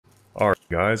Alright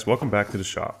guys, welcome back to the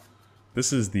shop.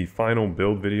 This is the final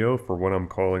build video for what I'm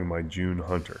calling my June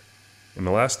Hunter. In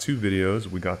the last two videos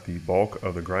we got the bulk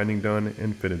of the grinding done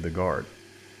and fitted the guard.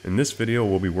 In this video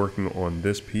we'll be working on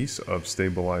this piece of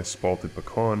stabilized spalted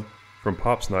pecan from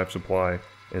Pop's Knife Supply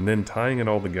and then tying it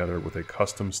all together with a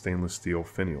custom stainless steel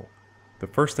finial. The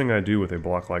first thing I do with a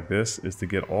block like this is to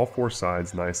get all four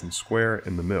sides nice and square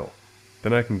in the mill.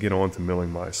 Then I can get on to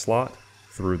milling my slot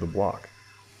through the block.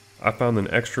 I found an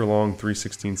extra long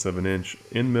 3/16 of an inch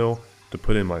end mill to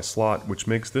put in my slot, which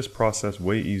makes this process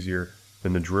way easier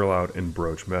than the drill out and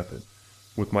broach method.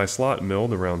 With my slot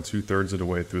milled around 2/3 of the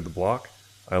way through the block,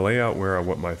 I lay out where I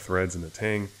want my threads in the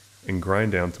tang and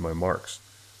grind down to my marks.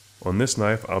 On this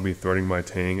knife I'll be threading my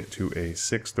tang to a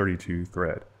 632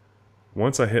 thread.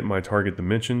 Once I hit my target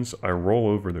dimensions, I roll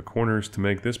over the corners to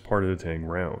make this part of the tang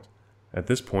round. At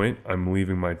this point, I'm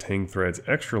leaving my tang threads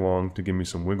extra long to give me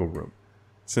some wiggle room.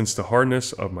 Since the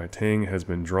hardness of my tang has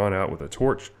been drawn out with a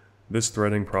torch, this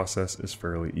threading process is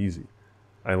fairly easy.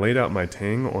 I laid out my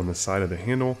tang on the side of the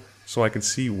handle so I could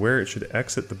see where it should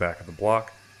exit the back of the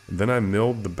block, and then I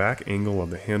milled the back angle of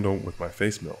the handle with my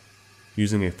face mill.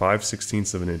 Using a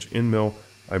 5/16 of an inch end mill,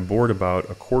 I bored about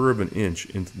 1/4 of an inch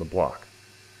into the block.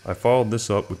 I followed this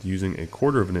up with using a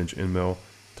 1/4 of an inch end mill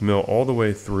to mill all the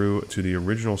way through to the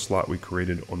original slot we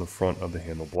created on the front of the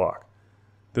handle block.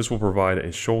 This will provide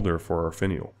a shoulder for our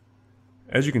finial.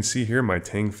 As you can see here, my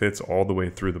tang fits all the way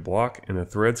through the block and the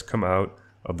threads come out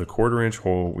of the 1/4 inch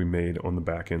hole we made on the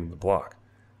back end of the block.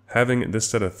 Having this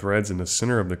set of threads in the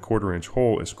center of the 1/4 inch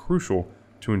hole is crucial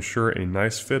to ensure a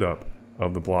nice fit up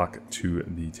of the block to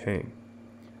the tang.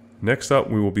 Next up,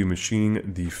 we will be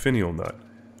machining the finial nut.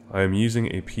 I am using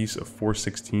a piece of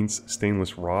 4/16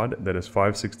 stainless rod that is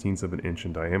 5/16 of an inch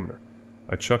in diameter.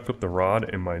 I chucked up the rod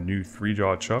in my new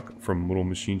 3-jaw chuck from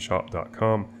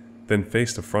littlemachineshop.com, then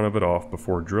faced the front of it off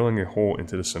before drilling a hole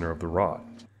into the center of the rod.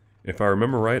 If I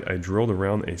remember right, I drilled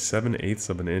around a 7/8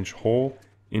 of an inch hole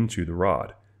into the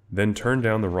rod, then turned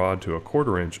down the rod to a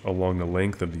 1/4 inch along the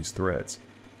length of these threads.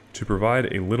 To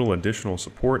provide a little additional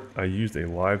support, I used a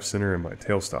live center in my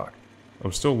tailstock.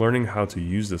 I'm still learning how to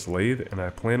use this lathe, and I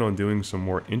plan on doing some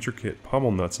more intricate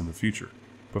pommel nuts in the future,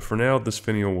 but for now this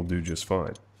finial will do just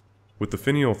fine. With the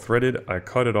finial threaded, I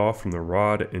cut it off from the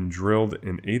rod and drilled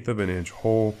an 1/8 of an inch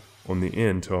hole on the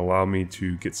end to allow me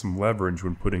to get some leverage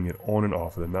when putting it on and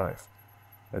off of the knife.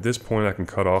 At this point I can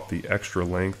cut off the extra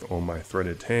length on my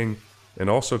threaded tang and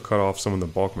also cut off some of the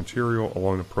bulk material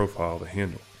along the profile of the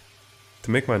handle. To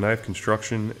make my knife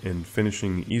construction and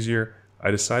finishing easier,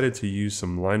 I decided to use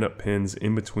some lineup pins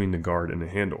in between the guard and the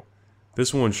handle.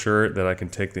 This will ensure that I can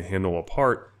take the handle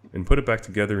apart and put it back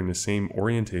together in the same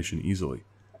orientation easily.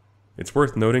 It's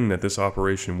worth noting that this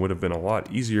operation would have been a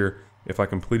lot easier if I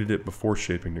completed it before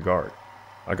shaping the guard.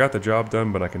 I got the job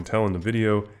done, but I can tell in the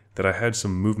video that I had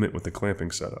some movement with the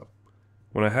clamping setup.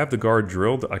 When I have the guard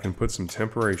drilled, I can put some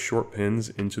temporary short pins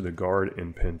into the guard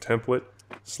and pin template,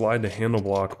 slide the handle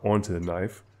block onto the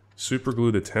knife, super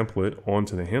glue the template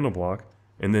onto the handle block,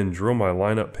 and then drill my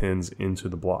lineup pins into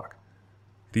the block.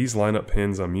 These lineup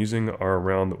pins I'm using are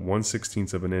around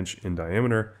 1/16 of an inch in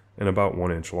diameter and about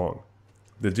 1 inch long.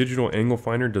 The digital angle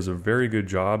finder does a very good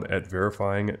job at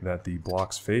verifying that the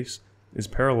block's face is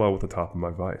parallel with the top of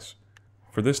my vise.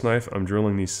 For this knife, I'm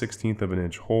drilling these 1/16 of an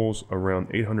inch holes around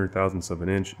 800 thousandths of an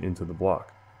inch into the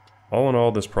block. All in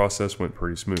all, this process went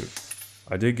pretty smooth.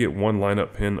 I did get one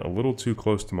lineup pin a little too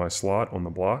close to my slot on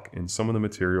the block and some of the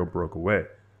material broke away.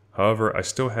 However, I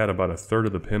still had about 1/3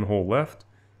 of the pinhole left,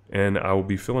 and I will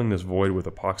be filling this void with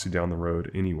epoxy down the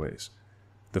road anyways.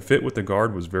 The fit with the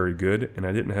guard was very good, and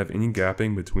I didn't have any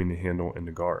gapping between the handle and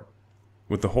the guard.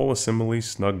 With the whole assembly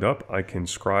snugged up, I can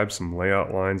scribe some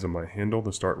layout lines on my handle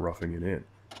to start roughing it in.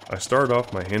 I started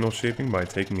off my handle shaping by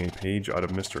taking a page out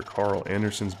of Mr. Carl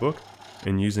Anderson's book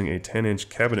and using a 10-inch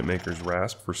cabinet maker's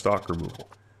rasp for stock removal.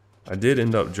 I did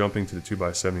end up jumping to the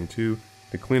 2x72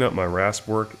 to clean up my rasp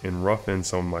work and rough in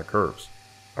some of my curves.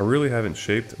 I really haven't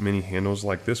shaped many handles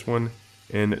like this one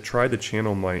and tried to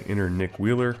channel my inner Nick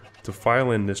Wheeler to file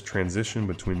in this transition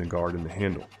between the guard and the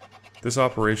handle. This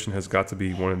operation has got to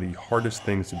be one of the hardest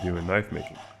things to do in knife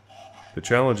making. The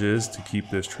challenge is to keep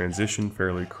this transition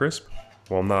fairly crisp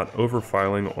while not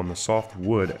over-filing on the soft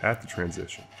wood at the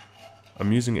transition.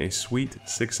 I'm using a sweet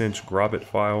 6-inch grommet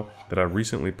file that I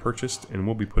recently purchased, and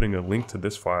will be putting a link to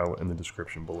this file in the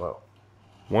description below.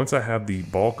 Once I have the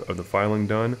bulk of the filing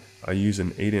done, I use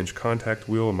an 8-inch contact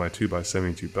wheel in my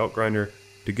 2x72 belt grinder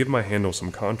to give my handle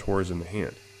some contours in the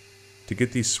hand. To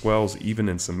get these swells even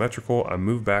and symmetrical, I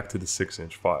move back to the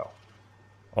 6-inch file.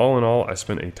 All in all, I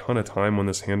spent a ton of time on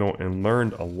this handle and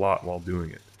learned a lot while doing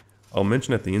it. I'll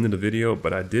mention at the end of the video,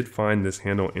 but I did find this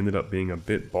handle ended up being a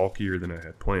bit bulkier than I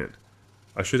had planned.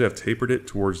 I should have tapered it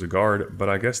towards the guard, but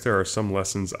I guess there are some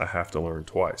lessons I have to learn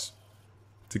twice.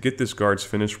 To get this guard's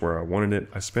finish where I wanted it,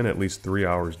 I spent at least 3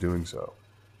 hours doing so.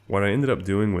 What I ended up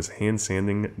doing was hand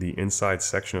sanding the inside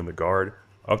section of the guard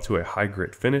up to a high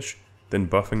grit finish, then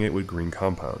buffing it with green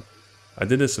compound. I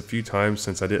did this a few times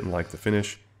since I didn't like the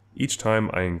finish. Each time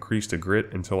I increased the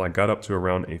grit until I got up to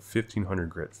around a 1500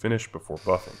 grit finish before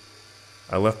buffing.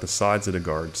 I left the sides of the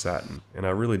guard satin, and I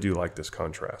really do like this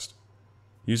contrast.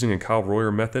 Using a Kyle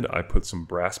Royer method, I put some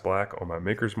brass black on my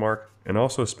maker's mark and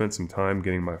also spent some time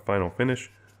getting my final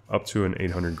finish up to an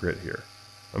 800 grit here.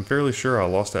 I'm fairly sure I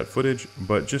lost that footage,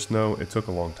 but just know it took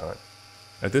a long time.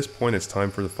 At this point it's time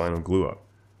for the final glue up.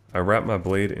 I wrapped my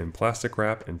blade in plastic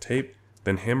wrap and tape,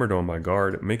 then hammered on my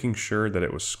guard, making sure that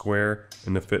it was square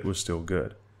and the fit was still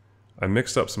good. I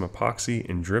mixed up some epoxy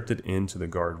and dripped it into the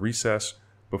guard recess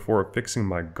before fixing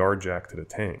my guard jack to the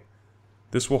tang.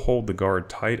 This will hold the guard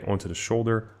tight onto the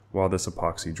shoulder while this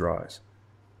epoxy dries.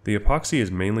 The epoxy is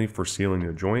mainly for sealing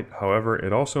the joint, however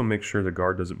it also makes sure the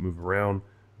guard doesn't move around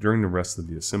during the rest of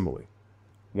the assembly.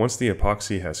 Once the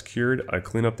epoxy has cured, I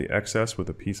clean up the excess with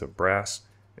a piece of brass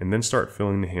and then start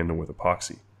filling the handle with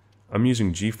epoxy. I'm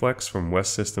using G-Flex from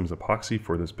West Systems epoxy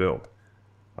for this build.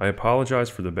 I apologize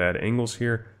for the bad angles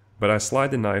here, but I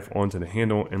slide the knife onto the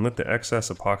handle and let the excess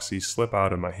epoxy slip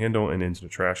out of my handle and into the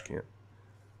trash can.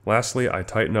 Lastly, I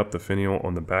tighten up the finial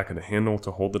on the back of the handle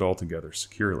to hold it all together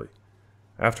securely.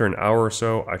 After an hour or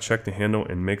so, I check the handle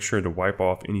and make sure to wipe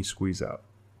off any squeeze out.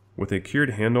 With a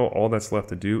cured handle, all that's left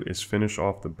to do is finish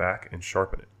off the back and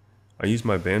sharpen it. I use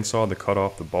my bandsaw to cut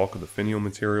off the bulk of the finial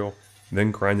material,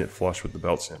 then grind it flush with the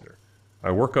belt sander.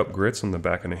 I work up grits on the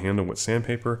back of the handle with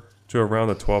sandpaper to around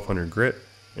the 1200 grit,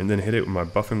 and then hit it with my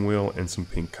buffing wheel and some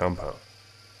pink compound.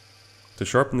 To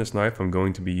sharpen this knife, I'm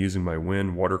going to be using my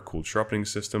Win water-cooled sharpening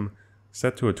system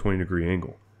set to a 20-degree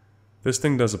angle. This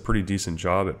thing does a pretty decent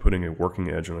job at putting a working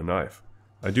edge on a knife.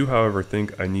 I do, however,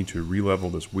 think I need to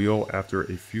re-level this wheel after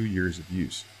a few years of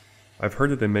use. I've heard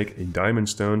that they make a diamond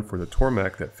stone for the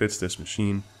Tormek that fits this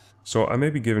machine, so I may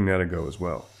be giving that a go as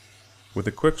well. With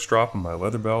a quick strop on my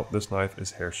leather belt, this knife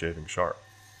is hair-shaving sharp.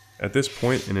 At this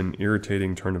point in an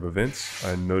irritating turn of events,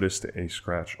 I noticed a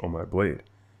scratch on my blade.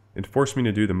 It forced me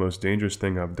to do the most dangerous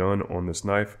thing I've done on this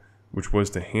knife, which was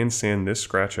to hand sand this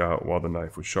scratch out while the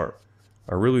knife was sharp.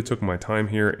 I really took my time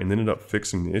here and ended up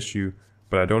fixing the issue,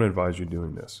 but I don't advise you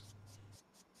doing this.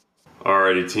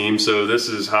 Alrighty team, so this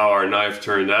is how our knife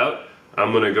turned out.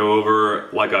 I'm going to go over,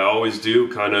 like I always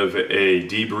do, kind of a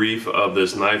debrief of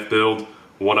this knife build,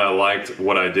 what I liked,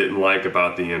 what I didn't like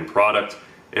about the end product,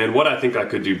 and what I think I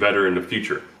could do better in the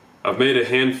future. I've made a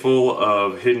handful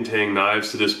of hidden tang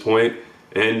knives to this point,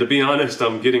 and to be honest,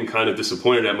 I'm getting kind of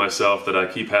disappointed at myself that I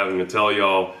keep having to tell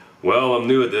y'all, well, I'm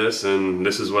new at this and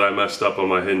this is what I messed up on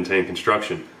my hidden tang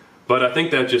construction. But I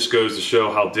think that just goes to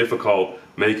show how difficult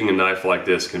making a knife like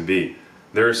this can be.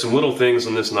 There are some little things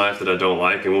on this knife that I don't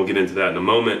like, and we'll get into that in a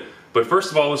moment. But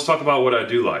first of all, let's talk about what I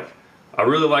do like. I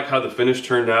really like how the finish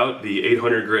turned out, the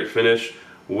 800 grit finish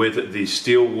with the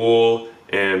steel wool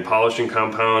and polishing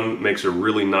compound makes a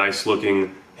really nice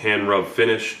looking hand rub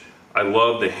finish. I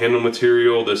love the handle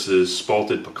material. This is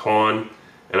spalted pecan,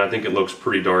 and I think it looks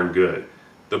pretty darn good.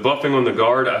 The buffing on the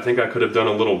guard, I think I could have done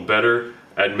a little better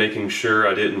at making sure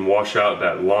I didn't wash out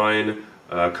that line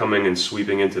coming and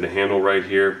sweeping into the handle right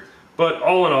here. But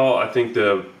all in all, I think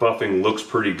the buffing looks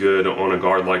pretty good on a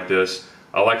guard like this.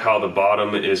 I like how the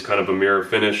bottom is kind of a mirror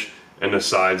finish and the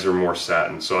sides are more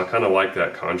satin, so I kind of like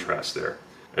that contrast there.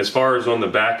 As far as on the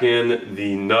back end,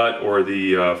 the nut or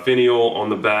the finial on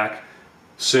the back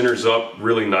centers up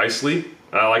really nicely.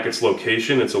 I like its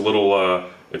location. It's a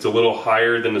little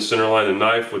higher than the center line of the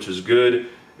knife, which is good.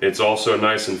 It's also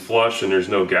nice and flush and there's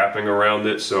no gapping around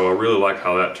it, so I really like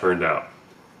how that turned out.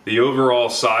 The overall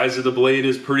size of the blade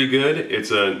is pretty good.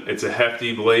 It's a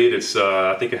hefty blade. It's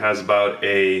I think it has about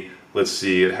a, let's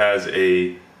see, it has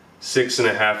a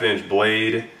 6.5 inch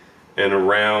blade and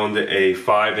around a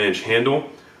 5 inch handle.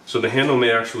 So the handle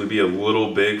may actually be a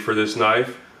little big for this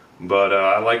knife, but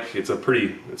I like, it's a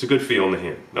good feel in the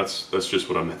hand. That's just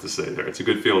what I meant to say there. It's a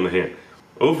good feel in the hand.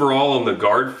 Overall on the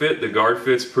guard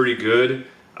fit's pretty good.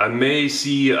 I may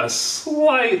see a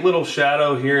slight little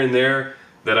shadow here and there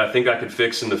that I think I could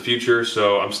fix in the future,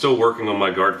 so I'm still working on my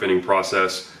guard fitting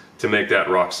process to make that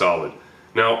rock solid.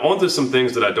 Now onto some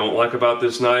things that I don't like about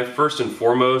this knife. First and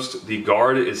foremost, the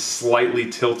guard is slightly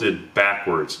tilted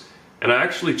backwards. And I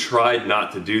actually tried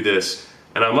not to do this,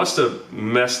 and I must have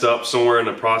messed up somewhere in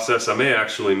the process. I may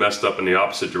actually messed up in the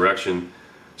opposite direction.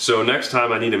 So next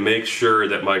time I need to make sure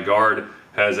that my guard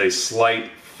has a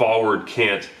slight forward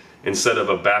cant instead of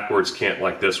a backwards cant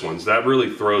like this one. So that really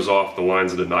throws off the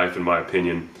lines of the knife in my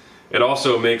opinion. It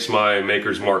also makes my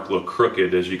maker's mark look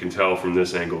crooked, as you can tell from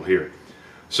this angle here.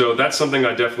 So that's something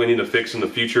I definitely need to fix in the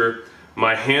future.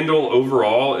 My handle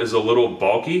overall is a little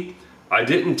bulky. I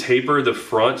didn't taper the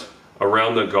front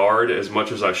around the guard as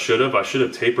much as I should have. I should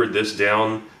have tapered this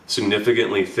down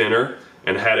significantly thinner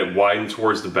and had it widen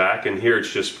towards the back, and here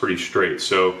it's just pretty straight.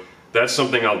 So that's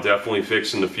something I'll definitely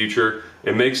fix in the future.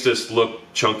 It makes this look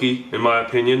chunky in my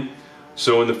opinion.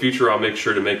 So in the future I'll make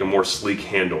sure to make a more sleek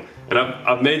handle. And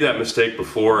I've made that mistake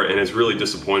before, and it's really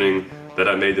disappointing that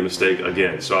I made the mistake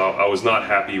again. So I was not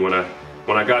happy when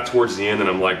I got towards the end and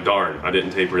I'm like, darn, I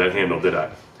didn't taper that handle, did I?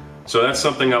 So that's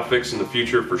something I'll fix in the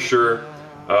future for sure.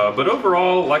 But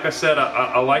overall, like I said,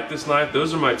 I like this knife.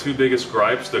 Those are my two biggest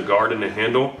gripes, the guard and the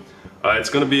handle. It's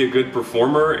going to be a good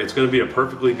performer. It's going to be a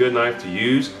perfectly good knife to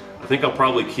use. I think I'll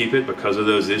probably keep it because of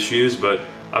those issues, but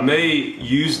I may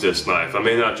use this knife. I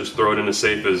may not just throw it in the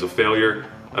safe as a failure.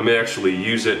 I may actually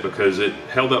use it because it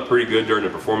held up pretty good during the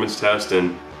performance test,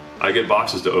 and I get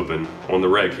boxes to open on the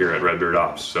reg here at Red Beard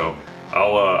Ops. So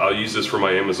I'll use this for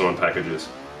my Amazon packages.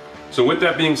 So with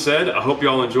that being said, I hope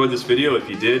y'all enjoyed this video. If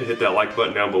you did, hit that like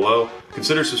button down below.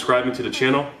 Consider subscribing to the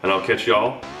channel, and I'll catch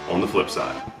y'all on the flip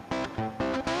side.